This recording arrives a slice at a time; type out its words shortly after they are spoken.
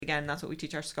again, that's what we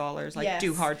teach our scholars, like, Yes.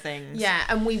 do hard things. Yeah,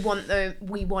 and we want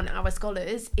our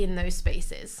scholars in those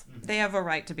spaces. They have a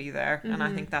right to be there, and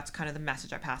I think that's kind of the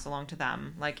message I pass along to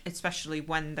them, like, especially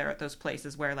when they're at those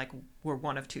places where, like, we're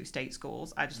one of 2 state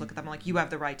schools. I just look at them like, you have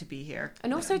the right to be here.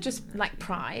 And also just, like,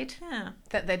 pride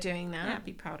that they're doing that. Yeah,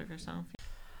 be proud of yourself.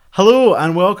 Hello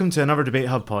and welcome to another Debate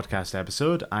Hub podcast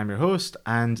episode. I'm your host,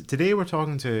 and today we're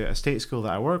talking to a state school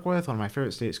that I work with, one of my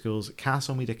favourite state schools,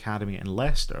 Castle Mead Academy in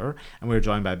Leicester, and we're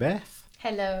joined by Beth.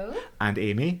 Hello. And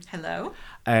Amy. Hello.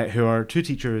 Who are 2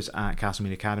 teachers at Castle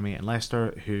Mead Academy in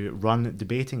Leicester who run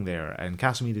debating there. And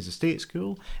Castle Mead is a state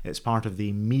school. It's part of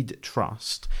the Mead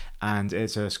Trust, and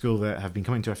it's a school that have been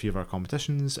coming to a few of our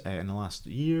competitions in the last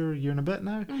year and a bit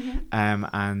now.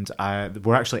 And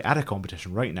we're actually at a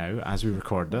competition right now as we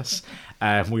record this.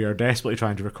 We are desperately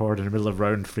trying to record in the middle of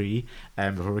round 3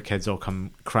 before the kids all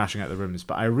come crashing out the rooms.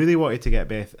 But I really wanted to get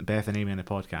Beth and Amy on the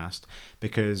podcast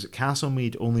because Castle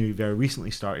Mead only very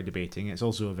recently started debating. It's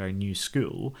also a very new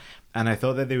school. And I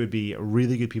thought that they would be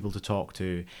really good people to talk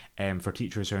to for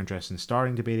teachers who are interested in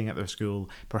starting debating at their school,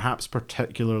 perhaps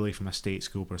particularly from a state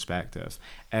school perspective.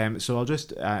 So I'll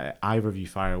just, either of you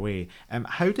fire away.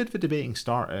 How did the debating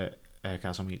start at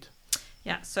Castle Mead?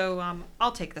 Yeah, so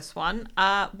I'll take this one.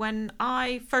 When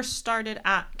I first started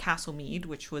at Castle Mead,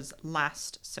 which was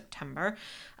last September,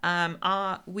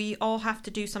 we all have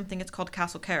to do something, it's called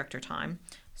Castle Character Time.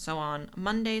 So on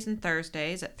Mondays and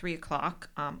Thursdays at 3 o'clock,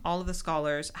 all of the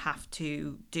scholars have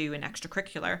to do an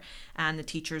extracurricular, and the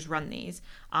teachers run these.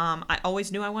 I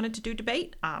always knew I wanted to do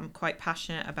debate. I'm quite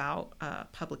passionate about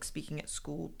public speaking at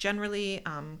school generally,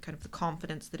 kind of the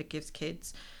confidence that it gives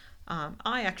kids.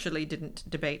 I actually didn't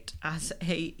debate as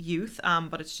a youth,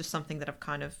 but it's just something that I've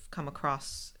kind of come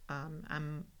across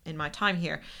in my time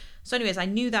here. So anyways, I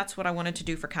knew that's what I wanted to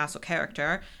do for Castle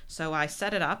Character, so I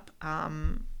set it up,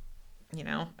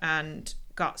 and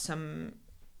got some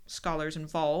scholars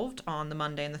involved on the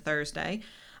Monday and the Thursday.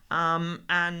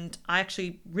 And I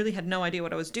actually really had no idea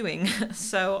what I was doing.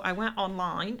 So I went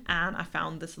online and I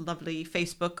found this lovely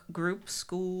Facebook group,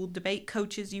 School Debate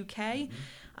Coaches UK.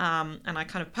 And I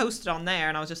kind of posted on there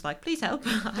and I was just like, please help.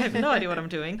 I have no idea what I'm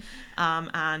doing.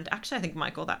 And actually, I think,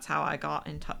 Michael, that's how I got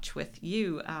in touch with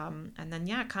you. And then,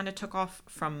 it kind of took off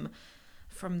from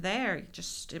there.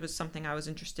 It was something I was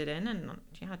interested in, and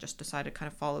I just decided to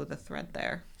kind of follow the thread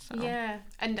there. So. Yeah,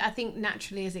 and I think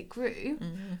naturally as it grew,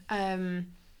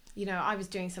 I was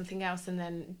doing something else and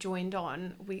then joined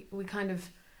on.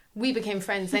 We became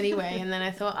friends anyway, and then I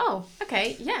thought, oh,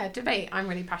 okay, yeah, debate. I'm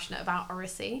really passionate about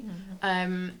oracy.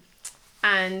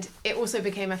 And it also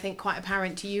became, I think, quite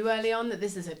apparent to you early on that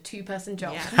this is a 2-person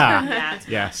job. Yeah.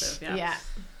 Yes. Yeah.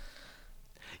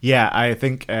 Yeah, I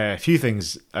think a few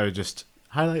things I would just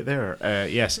highlight there.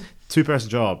 Yes, 2-person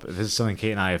job. This is something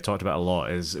Kate and I have talked about a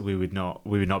lot. Is we would not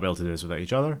be able to do this without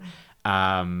each other.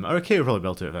 Or Kate would probably be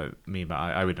able to do it without me, but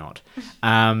I would not.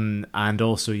 And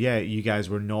also, you guys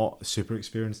were not super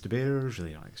experienced debaters,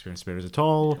 really not experienced debaters at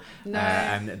all. No.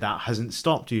 And that hasn't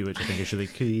stopped you, which I think is really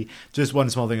key. Just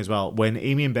one small thing as well. When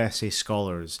Amy and Beth say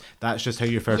scholars, that's just how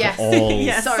you refer to all.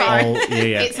 Yes. Sorry.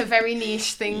 Yeah. It's a very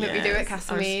niche thing that we do at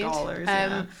Castle Mead. Scholars,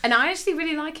 and I actually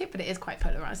really like it, but it is quite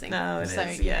polarising. No, it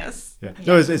is, yes. Yeah.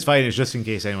 No, it's fine. It's just in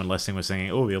case anyone listening was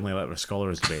thinking, "Oh, we only let our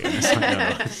scholars debate." And it's like,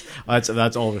 no,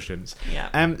 that's all the students.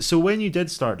 Yeah. So when you did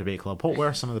start Debate Club, what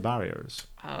were some of the barriers?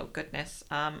 Oh goodness.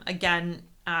 Again,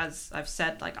 as I've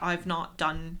said, like, I've not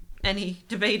done any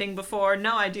debating before.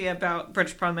 No idea about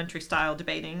British parliamentary style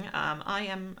debating. I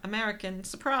am American.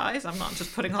 Surprise! I'm not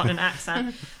just putting on an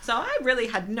accent. So I really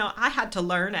I had to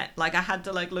learn it. Like, I had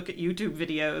to look at YouTube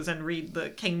videos and read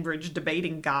the Cambridge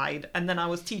debating guide, and then I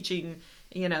was teaching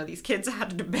these kids how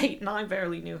to debate, and I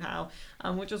barely knew how,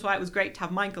 which is why it was great to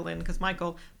have Michael in, because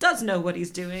Michael does know what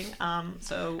he's doing. And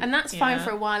that's fine for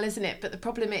a while, isn't it? But the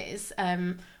problem is,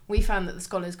 we found that the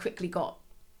scholars quickly got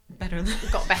better,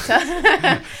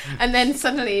 and then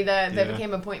suddenly there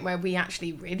became a point where we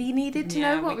actually really needed to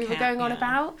know what we were going on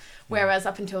about. Whereas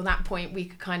up until that point, we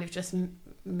could kind of just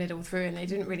middle through, and they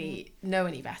didn't really know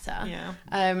any better. Yeah.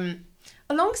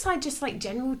 Alongside just like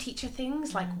general teacher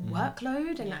things like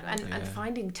workload and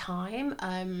finding time.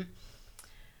 Our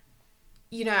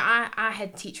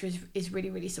head teacher is really,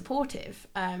 really supportive,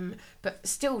 but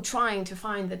still trying to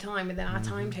find the time within our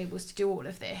timetables to do all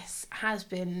of this has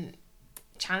been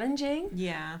challenging.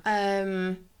 Yeah.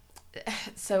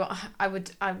 So I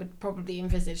would probably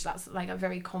envisage that's like a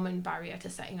very common barrier to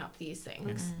setting up these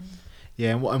things.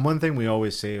 Yeah, and one thing we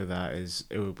always say with that is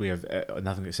we have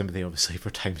nothing but sympathy, obviously, for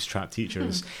time-strapped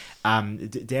teachers.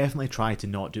 Definitely try to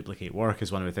not duplicate work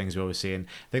is one of the things we always say, and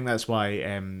I think that's why,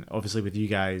 obviously, with you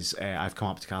guys, I've come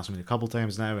up to Castle Mead a couple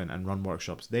times now and run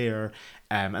workshops there,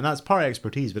 and that's part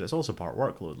expertise, but it's also part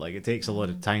workload. Like, it takes a lot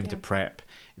of time to prep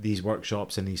these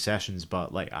workshops and these sessions,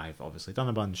 but like I've obviously done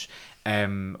a bunch.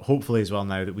 Hopefully as well,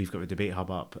 now that we've got the debate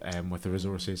hub up with the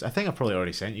resources, I think I've probably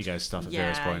already sent you guys stuff at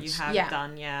various points. You have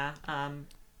done.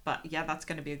 But yeah, that's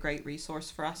going to be a great resource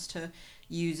for us to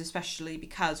use, especially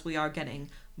because we are getting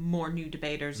more new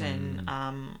debaters in.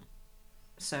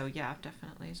 So yeah,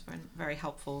 definitely it's been very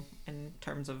helpful in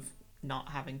terms of not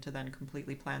having to then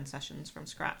completely plan sessions from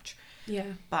scratch. Yeah.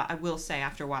 But I will say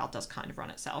after a while it does kind of run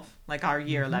itself. Like our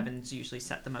year 11s usually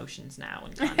set the motions now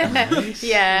and kind of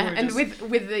and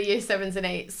with the year 7s and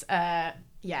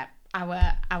 8s,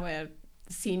 our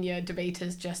senior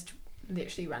debaters just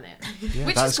literally run it,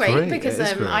 which is great because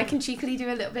I can cheekily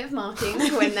do a little bit of marking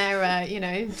when they're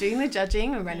doing the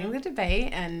judging and running the debate,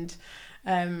 and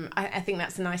I think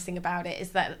that's the nice thing about it,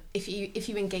 is that if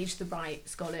you engage the right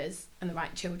scholars and the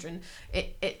right children,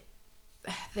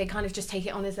 they kind of just take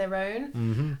it on as their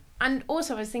own. And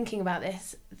also I was thinking about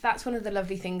this, that's one of the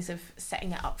lovely things of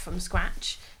setting it up from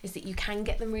scratch, is that you can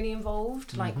get them really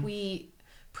involved. Like we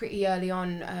pretty early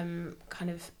on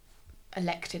kind of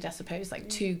elected, I suppose, like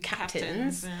 2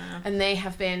 captains, and they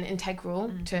have been integral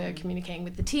to communicating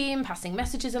with the team, passing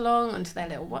messages along onto their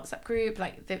little WhatsApp group.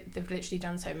 Like they've literally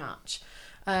done so much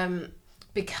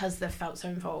because they've felt so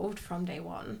involved from day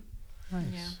one.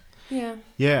 Nice.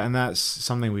 Yeah, and that's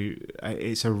something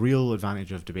it's a real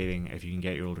advantage of debating if you can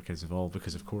get your older kids involved,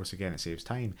 because of course, again, it saves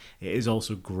time. It is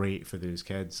also great for those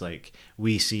kids. Like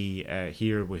we see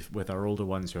here with our older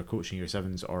ones who are coaching year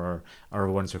 7s or our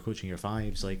ones who are coaching year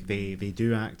 5s, like they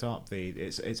do act up.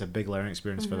 It's a big learning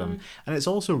experience for them, and it's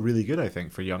also really good, I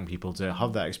think, for young people to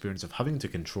have that experience of having to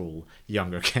control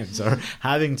younger kids or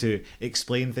having to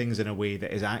explain things in a way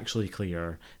that is actually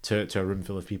clear to a room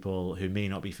full of people who may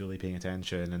not be fully paying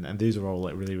attention, and these are all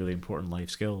like really, really important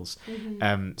life skills.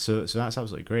 So that's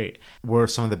absolutely great. What are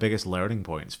some of the biggest learning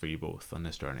points for you both on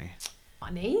this journey?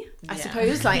 Money, I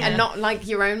suppose, and not like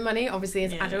your own money. Obviously,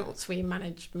 as adults, we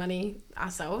manage money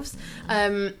ourselves.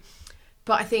 But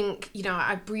I think,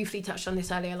 I briefly touched on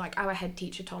this earlier, like our head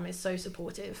teacher, Tom, is so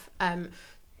supportive.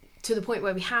 To the point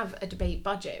where we have a debate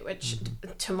budget, which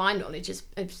to my knowledge is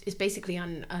basically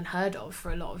unheard of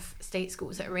for a lot of state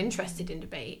schools that are interested in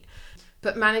debate.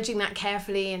 But managing that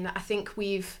carefully, and I think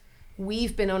we've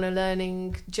been on a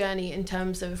learning journey in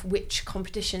terms of which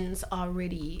competitions are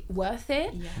really worth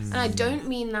it. Yes. And I don't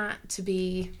mean that to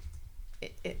be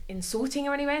insulting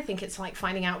or anyway. I think it's like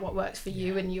finding out what works for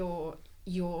you and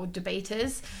your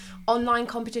debaters. Online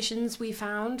competitions we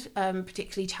found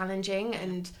particularly challenging,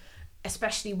 and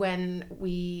especially when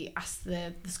we asked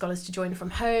the scholars to join from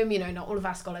home. Not all of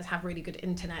our scholars have really good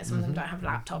internet. Some of them don't have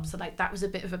laptops, so like that was a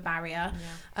bit of a barrier.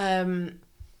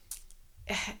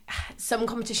 Some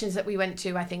competitions that we went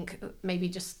to, I think maybe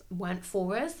just weren't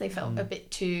for us. They felt a bit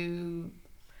too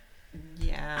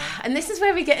and this is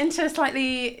where we get into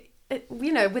slightly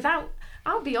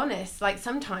I'll be honest, like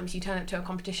sometimes you turn up to a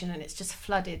competition and it's just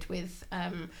flooded with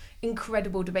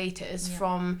incredible debaters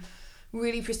from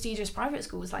really prestigious private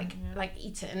schools like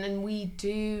Eton, and we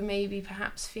do maybe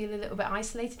perhaps feel a little bit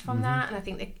isolated from that, and I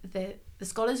think the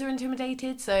scholars are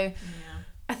intimidated. So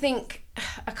I think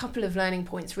a couple of learning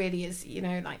points really is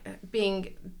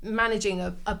managing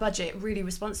a budget really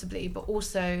responsibly, but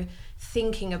also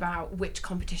thinking about which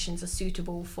competitions are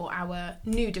suitable for our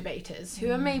new debaters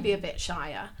who are maybe a bit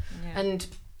shyer, and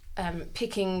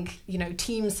picking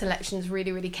team selections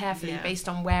really, really carefully based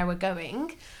on where we're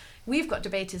going. We've got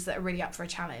debaters that are really up for a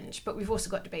challenge, but we've also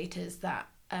got debaters that,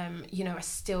 are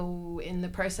still in the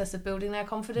process of building their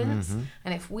confidence.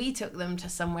 And if we took them to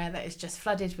somewhere that is just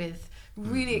flooded with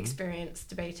really experienced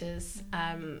debaters,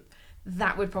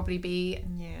 that would probably be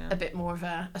a bit more of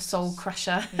a soul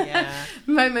crusher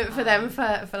moment for them,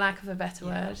 for lack of a better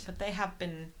word. But they have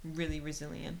been really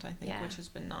resilient, I think, which has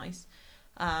been nice.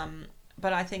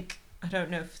 But I think, I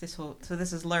don't know if this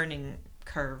is learning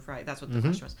curve, right? That's what the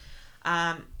question was.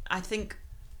 I think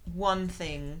one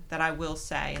thing that I will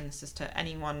say, and this is to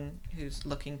anyone who's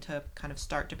looking to kind of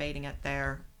start debating at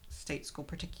their state school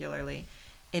particularly,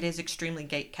 it is extremely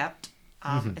gate kept.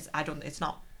 It's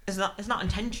not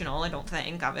intentional, I don't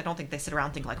think. I don't think they sit around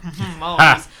and think like,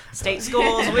 these state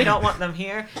schools, we don't want them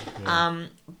here.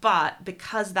 But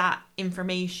because that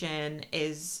information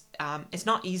is it's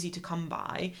not easy to come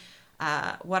by,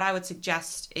 what I would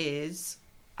suggest is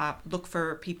look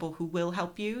for people who will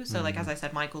help you. So like, as I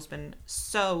said, Michael's been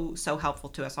so helpful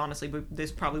to us. Honestly,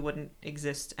 this probably wouldn't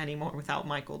exist anymore without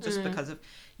Michael, just because of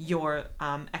your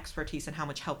expertise and how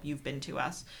much help you've been to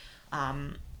us.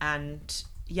 And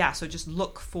yeah, so just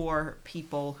look for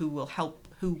people who will help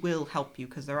you,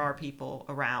 because there are people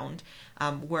around.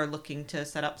 We're looking to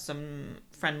set up some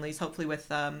friendlies, hopefully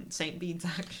with St. Bede's,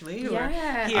 actually, who are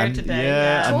here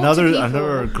today.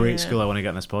 Another great school I want to get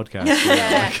on this podcast.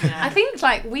 I think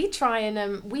like we try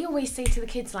and we always say to the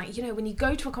kids, like, you know, when you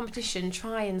go to a competition,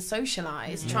 try and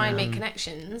socialise, try and make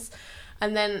connections.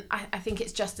 And then I think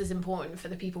it's just as important for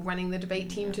the people running the debate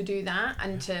team to do that,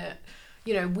 and to,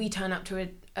 you know, we turn up to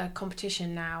a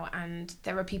competition now and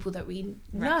there are people that we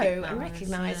know and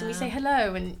recognise, and we say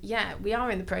hello, and we are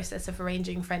in the process of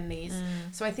arranging friendlies.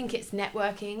 So I think it's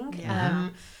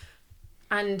networking.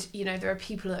 And, you know, there are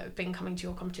people that have been coming to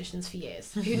your competitions for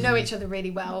years who know each other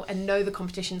really well and know the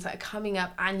competitions that are coming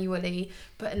up annually,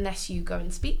 but unless you go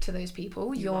and speak to those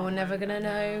people, you're never going to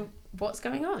know what's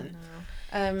going on.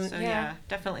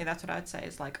 Definitely that's what I'd say,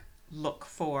 is like, look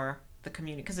for the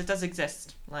community, because it does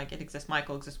exist. Like, it exists,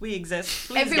 Michael exists, we exist.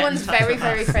 Please everyone's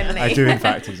very friendly. I do in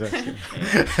fact exist.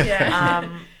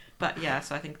 But yeah,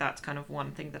 so I think that's kind of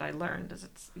one thing that I learned, is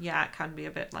it can be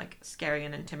a bit like scary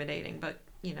and intimidating, but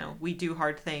you know, we do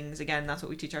hard things. Again, that's what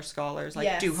we teach our scholars,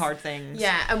 like, do hard things.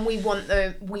 Yeah, and we want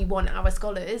our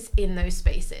scholars in those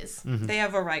spaces. They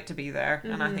have a right to be there,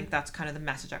 and I think that's kind of the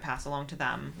message I pass along to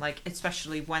them, like,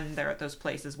 especially when they're at those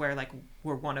places where, like,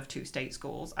 we're one of 2 state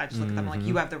schools. I just look at them like,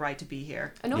 you have the right to be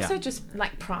here. And also just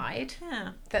like pride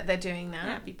that they're doing that.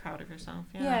 Yeah, be proud of yourself.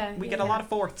 We get a lot of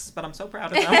 4ths, but I'm so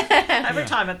proud of them. Every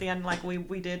time at the end, like,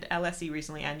 we did LSE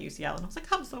recently and UCL, and I was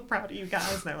like, I'm so proud of you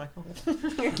guys. And they're like,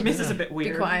 oh, this is a bit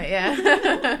weird. Be quiet,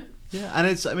 and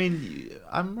it's, I mean,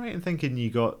 I'm right in thinking you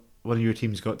got, one of your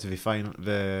teams got to the final,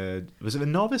 was it the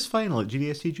novice final at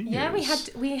GDST Juniors? Yeah,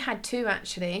 we had 2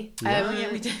 actually. We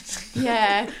did. We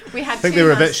had 2. I think they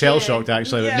were a bit shell-shocked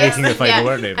actually with making the final,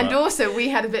 weren't they? But... And also we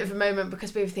had a bit of a moment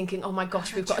because we were thinking, oh my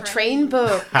gosh, we've got a train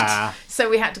booked. So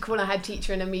we had to call our head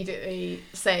teacher and immediately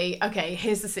say, okay,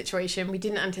 here's the situation. We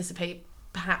didn't anticipate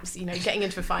perhaps, you know, getting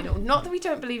into a final. Not that we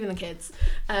don't believe in the kids,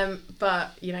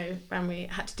 but, you know, and we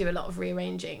had to do a lot of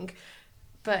rearranging.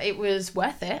 But it was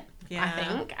worth it, I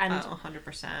think. And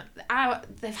 100%.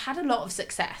 They've had a lot of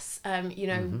success. You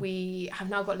know, we have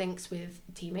now got links with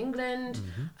Team England.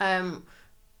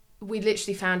 We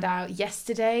literally found out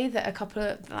yesterday that a couple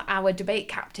of our debate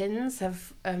captains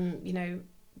have, you know,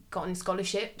 gotten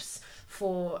scholarships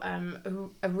for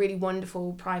a really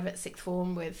wonderful private 6th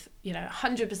form with, you know,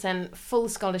 100% full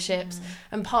scholarships.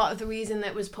 And part of the reason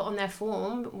that was put on their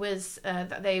form was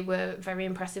that they were very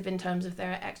impressive in terms of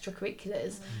their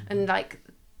extracurriculars. And, like,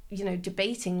 you know,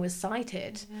 debating was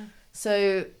cited.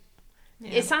 So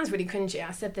it sounds really cringy.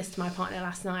 I said this to my partner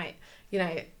last night. You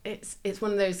know, it's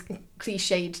one of those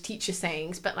cliched teacher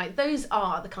sayings, but, like, those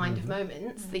are the kind of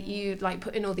moments that you, like,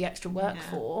 put in all the extra work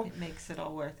for. It makes it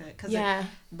all worth it. Because,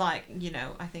 like, you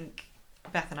know, I think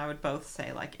Beth and I would both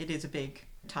say, like, it is a big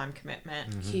time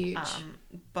commitment. Huge.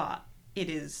 But it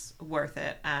is worth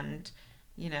it. And,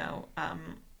 you know,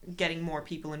 getting more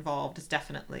people involved is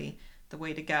definitely the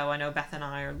way to go. I know Beth and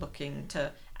I are looking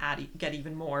to get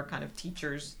even more kind of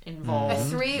teachers involved. A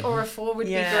 3 or a 4 would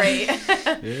be great.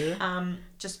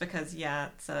 Just because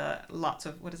it's lots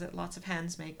of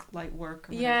hands make light work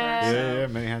or whatever.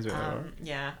 Many hands make light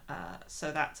work.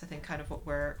 So that's, I think, kind of what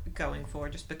we're going for,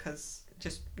 just because,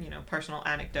 you know, personal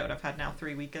anecdote, I've had now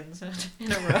 3 weekends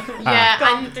in a row.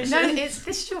 And no, this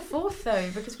is your 4th though,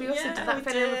 because we also did that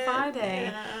bit on a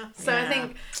Friday. So I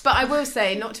think, but I will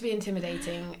say, not to be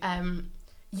intimidating,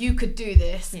 you could do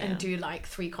this and do like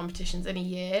 3 competitions in a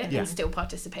year and still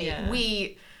participate.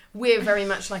 We're very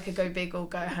much like a go big or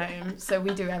go home, so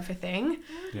we do everything.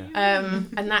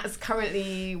 And that's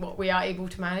currently what we are able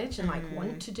to manage and like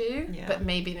want to do. But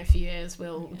maybe in a few years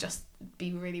we'll just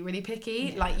be really, really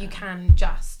picky. Like, you can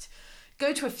just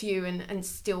go to a few and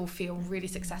still feel really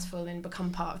successful and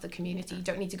become part of the community. You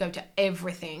don't need to go to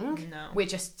everything. No. We're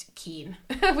just keen.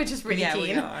 We're just really keen. Yeah,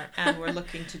 we are. And we're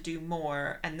looking to do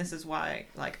more. And this is why,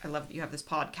 like, I love that you have this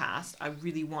podcast. I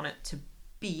really want it to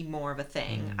be more of a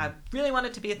thing. I really want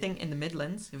it to be a thing in the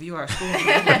Midlands. If you are a school in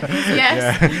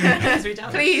the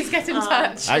Midlands, please get in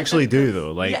touch. I actually do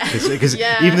though, like, because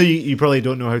even though you probably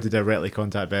don't know how to directly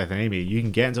contact Beth and Amy, you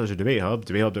can get in touch with Debate Hub,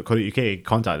 debatehub.co.uk,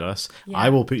 contact us. I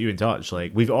will put you in touch.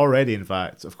 Like, we've already, in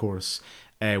fact, of course,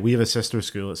 we have a sister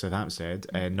school at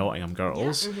Southampton, Nottingham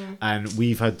Girls, and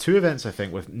we've had 2 events, I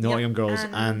think, with Nottingham Girls,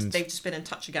 and they've just been in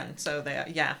touch again. So they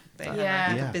have like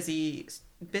a busy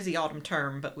busy autumn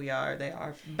term, but they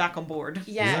are back on board.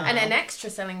 Yeah, and an extra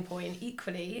selling point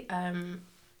equally,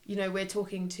 we're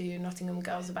talking to Nottingham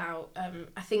girls about,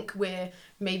 I think we're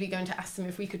maybe going to ask them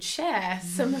if we could share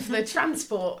some of the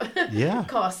transport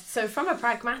costs. So from a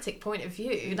pragmatic point of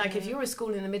view, like if you're a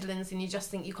school in the Midlands and you just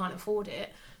think you can't afford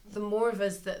it, the more of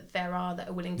us that there are that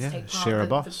are willing to take part. Share a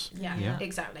bus.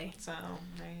 Exactly. So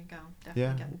there you go.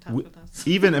 Definitely get in touch with us.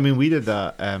 We did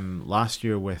that last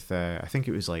year with, I think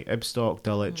it was like Ibstock,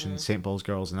 Dulwich and St Paul's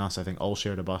Girls and us, I think all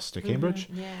shared a bus to Cambridge.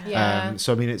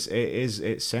 So I mean,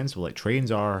 it's sensible. Like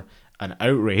trains are an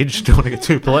outrage. Don't want to get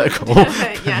too political.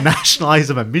 Nationalise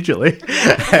them immediately.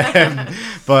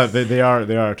 But they are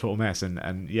a total mess.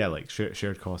 And like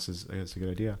shared costs is a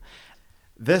good idea.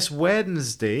 This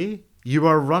Wednesday, you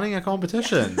are running a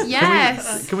competition.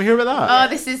 Yes. Can we hear about that? Oh,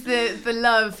 this is the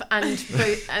love and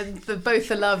both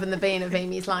the love and the bane of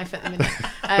Amy's life at the minute.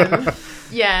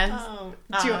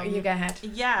 You go ahead.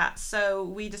 Yeah. So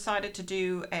we decided to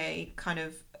do a kind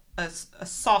of a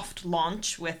soft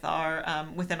launch with our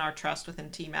within our trust within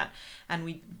TMET,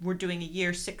 and we're doing a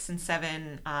year 6 and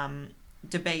 7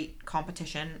 debate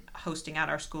competition hosting at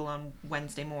our school on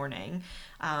Wednesday morning,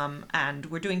 and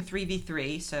we're doing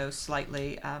 3v3, so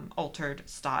slightly altered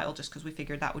style, just because we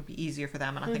figured that would be easier for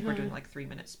them, and I think we're doing like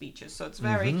 3-minute speeches, so it's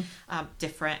very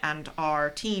different, and our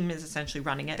team is essentially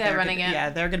running it. They're running it. Yeah,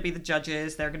 they're going to be the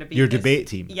judges. They're going to be your debate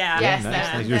team. Yeah, yes,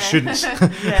 nice. Your students.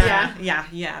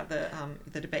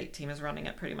 The debate team is running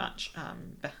it pretty much.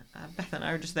 Beth and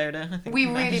I are just there to. I think we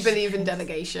really believe in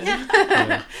delegation.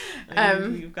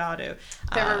 You've got to.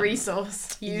 They're a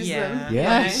resource. Use them.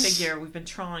 Yes. I figure we've been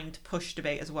trying to push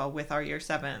debate as well with our year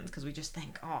 7s, because we just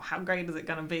think, how great is it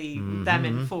going to be with them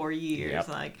in 4 years?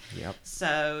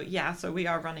 So we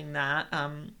are running that.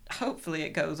 Hopefully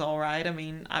it goes all right. I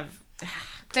mean,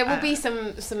 there will be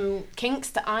some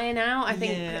kinks to iron out, I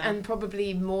think, and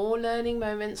probably more learning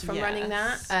moments from running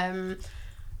that.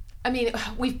 I mean,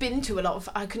 we've been to a lot of,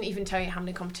 I couldn't even tell you how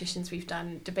many competitions we've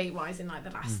done debate-wise in like the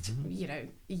last,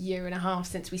 year and a half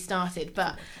since we started.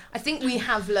 But I think we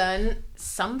have learned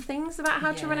some things about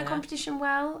how to run a competition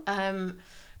well.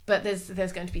 But there's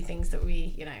going to be things that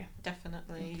we,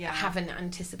 definitely haven't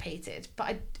anticipated.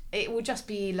 But it will just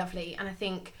be lovely. And I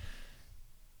think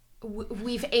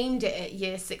we've aimed it at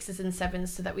year 6s and 7s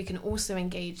so that we can also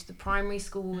engage the primary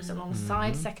schools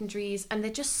alongside secondaries, and they're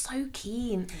just so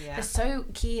keen. They're so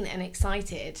keen and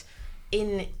excited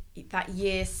in that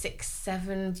year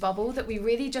 6-7 bubble that we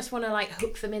really just want to like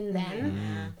hook them in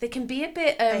then. They can be a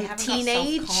bit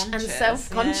teenage and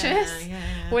self-conscious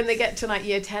when they get to like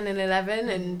year 10 and 11,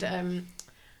 and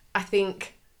I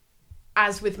think,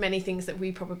 as with many things that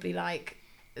we probably like,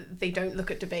 they don't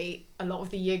look at debate a lot of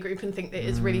the year group and think that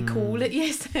it's really cool at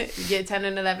year 10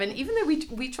 and 11, even though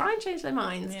we try and change their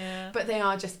minds, but they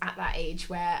are just at that age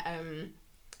where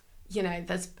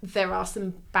there are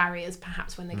some barriers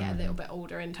perhaps when they get a little bit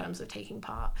older in terms of taking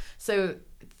part. So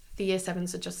the year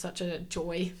 7s are just such a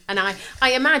joy, and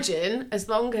I imagine as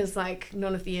long as like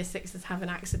none of the year 6s have an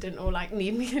accident or like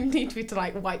need me to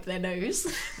like wipe their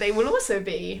nose, they will also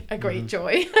be a great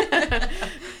joy.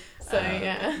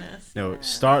 So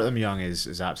start them young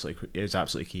is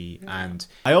absolutely key. And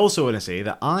I also want to say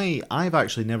that I've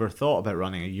actually never thought about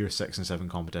running a year 6 and 7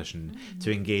 competition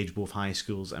to engage both high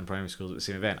schools and primary schools at the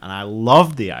same event, and I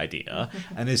loved the idea.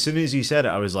 And as soon as you said it,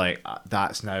 I was like,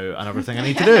 that's now another thing I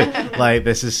need to do. Like,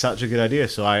 this is such a good idea.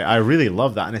 So I really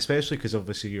love that, and especially because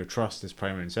obviously your trust is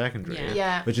primary and secondary,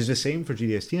 which is the same for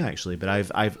GDST actually, but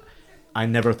I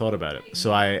never thought about it.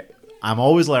 So I'm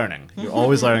always learning. You're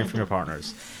always learning from your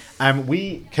partners.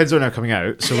 Kids are now coming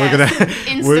out, so we're gonna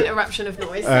instant eruption of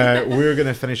noise. We're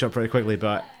gonna finish up pretty quickly,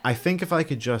 but I think if I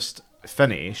could just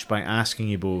finish by asking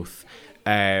you both.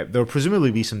 There'll presumably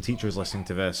be some teachers listening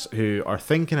to this who are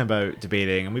thinking about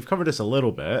debating, and we've covered this a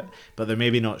little bit, but they're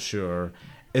maybe not sure.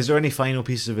 Is there any final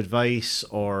pieces of advice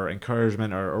or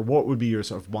encouragement, or what would be your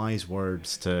sort of wise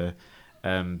words to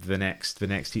the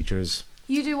next teachers?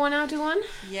 You do one, I'll do one.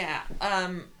 Yeah.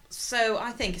 So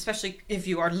I think, especially if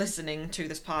you are listening to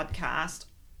this podcast,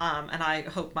 and I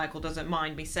hope Michael doesn't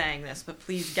mind me saying this, but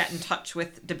please get in touch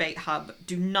with Debate Hub.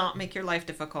 Do not make your life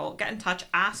difficult. Get in touch.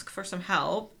 Ask for some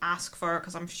help.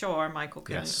 Because I'm sure Michael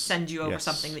can send you over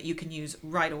something that you can use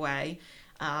right away.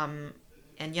 And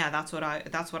that's what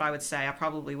I would say. I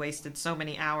probably wasted so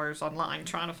many hours online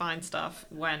trying to find stuff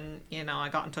when I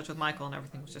got in touch with Michael and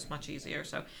everything was just much easier.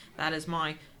 So that is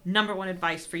my number one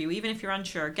advice for you. Even if you're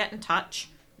unsure, get in touch.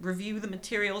 Review the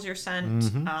materials you're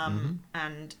sent,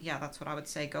 and that's what I would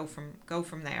say. Go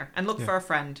from there, and look for a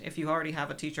friend if you already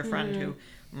have a teacher friend who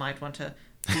might want to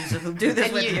do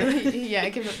this with you. Yeah,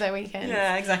 give up their weekends.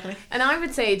 Yeah, exactly. And I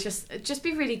would say just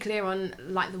be really clear on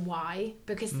like the why,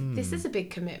 because this is a big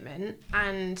commitment.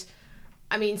 And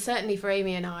I mean, certainly for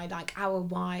Amy and I, like our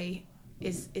why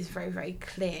is very, very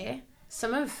clear.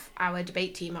 Some of our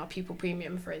debate team are pupil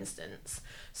premium, for instance.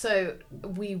 So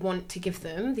we want to give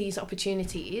them these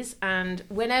opportunities, and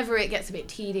whenever it gets a bit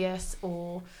tedious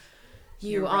or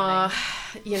you are,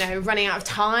 running out of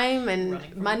time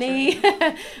and money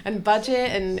and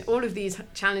budget and all of these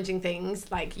challenging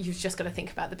things, like you've just got to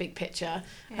think about the big picture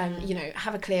and,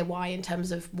 have a clear why in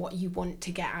terms of what you want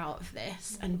to get out of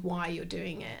this and why you're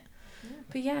doing it.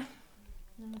 But yeah.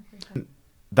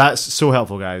 That's so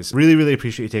helpful, guys. Really, really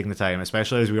appreciate you taking the time,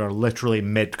 especially as we are literally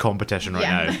mid-competition right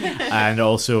now. And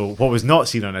also, what was not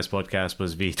seen on this podcast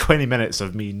was the 20 minutes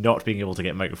of me not being able to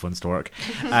get microphones to work.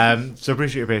 So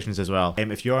appreciate your patience as well.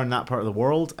 If you're in that part of the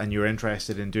world and you're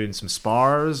interested in doing some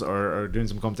spars or doing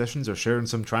some competitions or sharing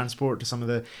some transport to some of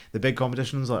the big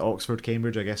competitions like Oxford,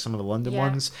 Cambridge, I guess some of the London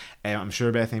ones, I'm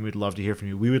sure Bethany would love to hear from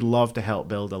you. We would love to help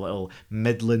build a little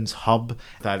Midlands hub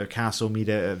with either Castle Mead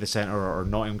at the centre or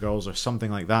Nottingham Girls or something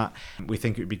like that. We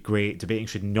think it would be great. Debating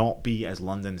should not be as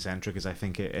London centric as I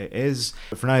think it is.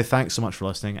 But for now, thanks so much for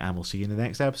listening, and we'll see you in the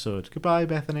next episode. Goodbye,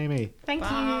 Beth and Amy. Thank you.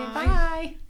 Bye. Bye.